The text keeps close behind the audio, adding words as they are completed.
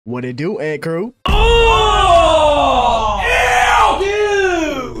What it do, Ed Crew? Oh! Ew!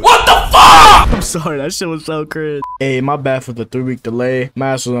 Dude! What the fuck? I'm sorry, that shit was so cringe. Hey, my bad for the 3-week delay.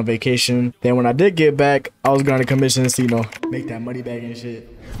 My ass was on vacation. Then when I did get back, I was going to commissions to, make that money back and shit.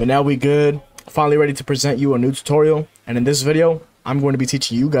 But now we good. Finally ready to present you a new tutorial. And in this video, I'm going to be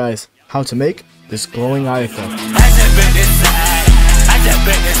teaching you guys how to make this glowing eye effect.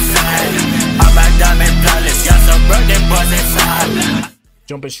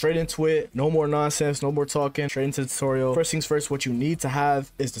 Jumping straight into it, no more nonsense, no more talking, straight into the tutorial. First things first, what you need to have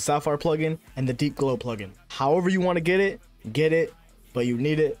is the Sapphire plugin and the Deep Glow plugin. However you want to get it, but you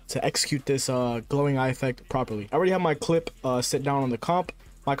need it to execute this glowing eye effect properly. I already have my clip set down on the comp.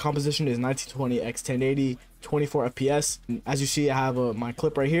 My composition is 1920 x 1080, 24 FPS. And as you see, I have my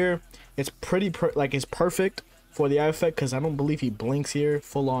clip right here. It's pretty it's perfect for the eye effect because I don't believe he blinks here.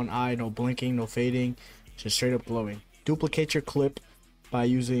 Full on eye, no blinking, no fading, just straight up glowing. Duplicate your clip by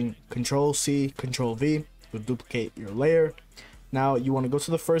using Control C, Control V. You'll duplicate your layer. Now you want to go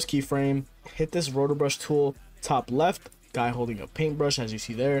to the first keyframe, hit this rotor brush tool, top left, guy holding a paintbrush as you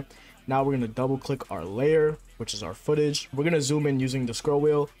see there. Now we're going to double click our layer, which is our footage. We're going to zoom in using the scroll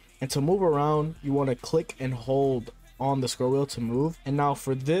wheel, and to move around, you want to click and hold on the scroll wheel to move. And now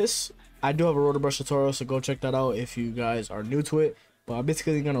for this, I do have a rotor brush tutorial, so go check that out if you guys are new to it. But I'm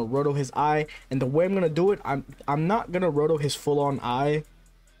basically gonna roto his eye, and the way I'm gonna do it, I'm not gonna roto his full-on eye.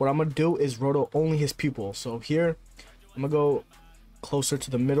 What I'm gonna do is roto only his pupil. So here, I'm gonna go closer to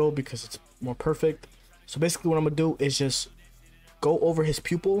the middle because it's more perfect. So basically what I'm gonna do is just go over his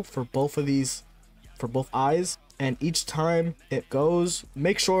pupil for both of these, for both eyes, and each time it goes,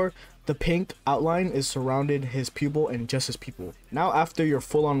 make sure the pink outline is surrounded his pupil and just his pupil. Now after your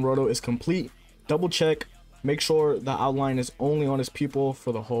full-on roto is complete, double check, make sure the outline is only on his pupil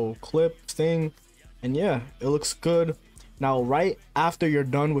for the whole clip thing, and yeah, it looks good. Now right after you're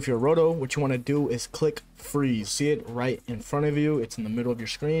done with your roto, what you want to do is click freeze. See it right in front of you, it's in the middle of your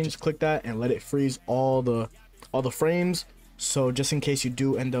screen. Just click that and let it freeze all the frames, so just in case you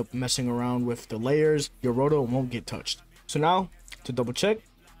do end up messing around with the layers, your roto won't get touched. So now to double check,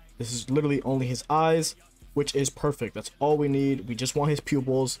 this is literally only his eyes, which is perfect. That's all we need. We just want his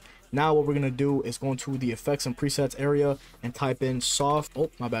pupils. Now what we're gonna do is go into the effects and presets area and type in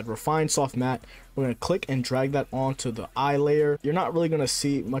refine soft matte. We're gonna click and drag that onto the eye layer. You're not really gonna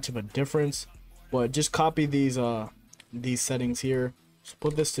see much of a difference, but just copy these settings here. So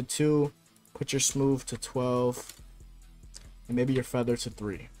put this to 2, put your smooth to 12, and maybe your feather to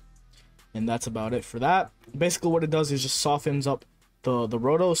 3, and that's about it for that. Basically what it does is just softens up the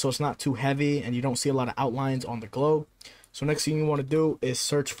roto, so it's not too heavy and you don't see a lot of outlines on the glow. So next thing you want to do is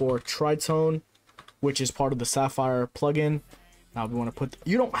search for tritone, which is part of the Sapphire plugin. Now we want to put,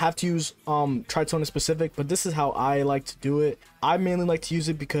 you don't have to use tritone in specific, but this is how I like to do it. I mainly like to use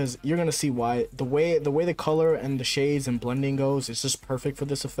it because you're gonna see why. The way the color and the shades and blending goes, it's just perfect for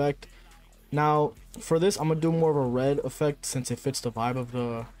this effect. Now for this, I'm gonna do more of a red effect since it fits the vibe of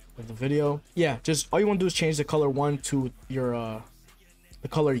the video. Yeah, just all you want to do is change the color 1 to your the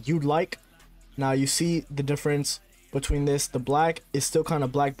color you'd like. Now you see the difference between this. The black is still kind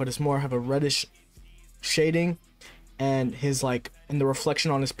of black, but it's more of a reddish shading, and his in the reflection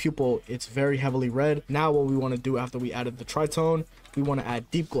on his pupil, it's very heavily red. Now what we want to do after we added the tritone, we want to add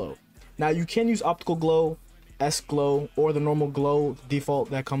deep glow. Now you can use optical glow, S glow, or the normal glow default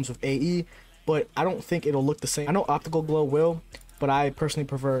that comes with AE, but I don't think it'll look the same. I know optical glow will, but I personally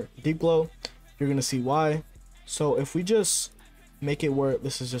prefer deep glow. You're gonna see why. So if we just make it where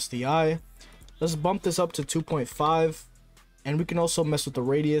this is just the eye, let's bump this up to 2.5, and we can also mess with the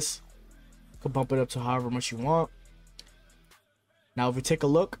radius. You can bump it up to however much you want. Now if we take a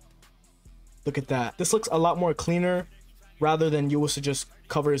look at that, this looks a lot more cleaner rather than you was to just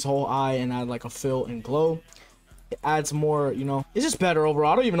cover his whole eye and add like a fill and glow. It adds more, it's just better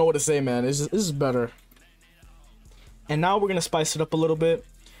overall. I don't even know what to say, man. This is better. And now we're gonna spice it up a little bit.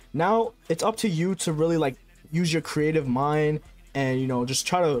 Now it's up to you to really use your creative mind and just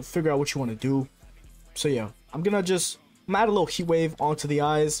try to figure out what you want to do. So yeah, I'm add a little heat wave onto the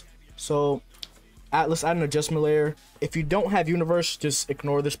eyes. So let's add an adjustment layer. If you don't have universe, just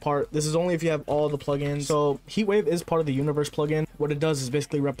ignore this part. This is only if you have all the plugins. So heat wave is part of the universe plugin. What it does is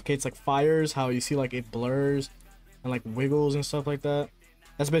basically replicates like fires, how you see it blurs and wiggles and stuff like that.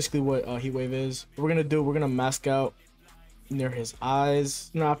 That's basically what heat wave is. What we're gonna mask out near his eyes.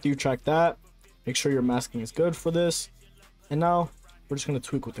 Now after you track that, make sure your masking is good for this. And now we're just gonna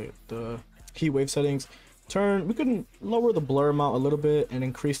tweak with the heat wave settings. We can lower the blur amount a little bit and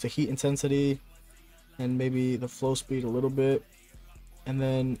increase the heat intensity and maybe the flow speed a little bit, and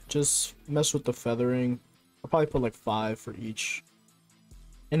then just mess with the feathering. I'll probably put 5 for each.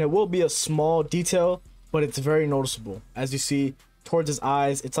 and it will be a small detail, but it's very noticeable. As you see towards his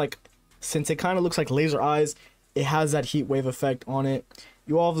eyes, it's like, since it kind of looks like laser eyes, it has that heat wave effect on it.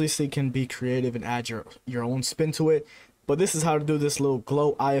 You obviously can be creative and add your own spin to it, but this is how to do this little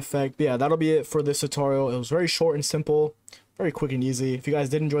glow eye effect. But yeah, that'll be it for this tutorial. It was very short and simple, very quick and easy. If you guys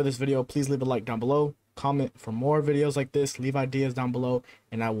did enjoy this video, please leave a like down below, comment for more videos like this, leave ideas down below,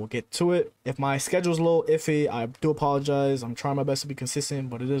 and I will get to it. If my schedule's a little iffy, I do apologize. I'm trying my best to be consistent,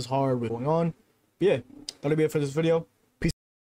 but it is hard with going on. But yeah, that'll be it for this video.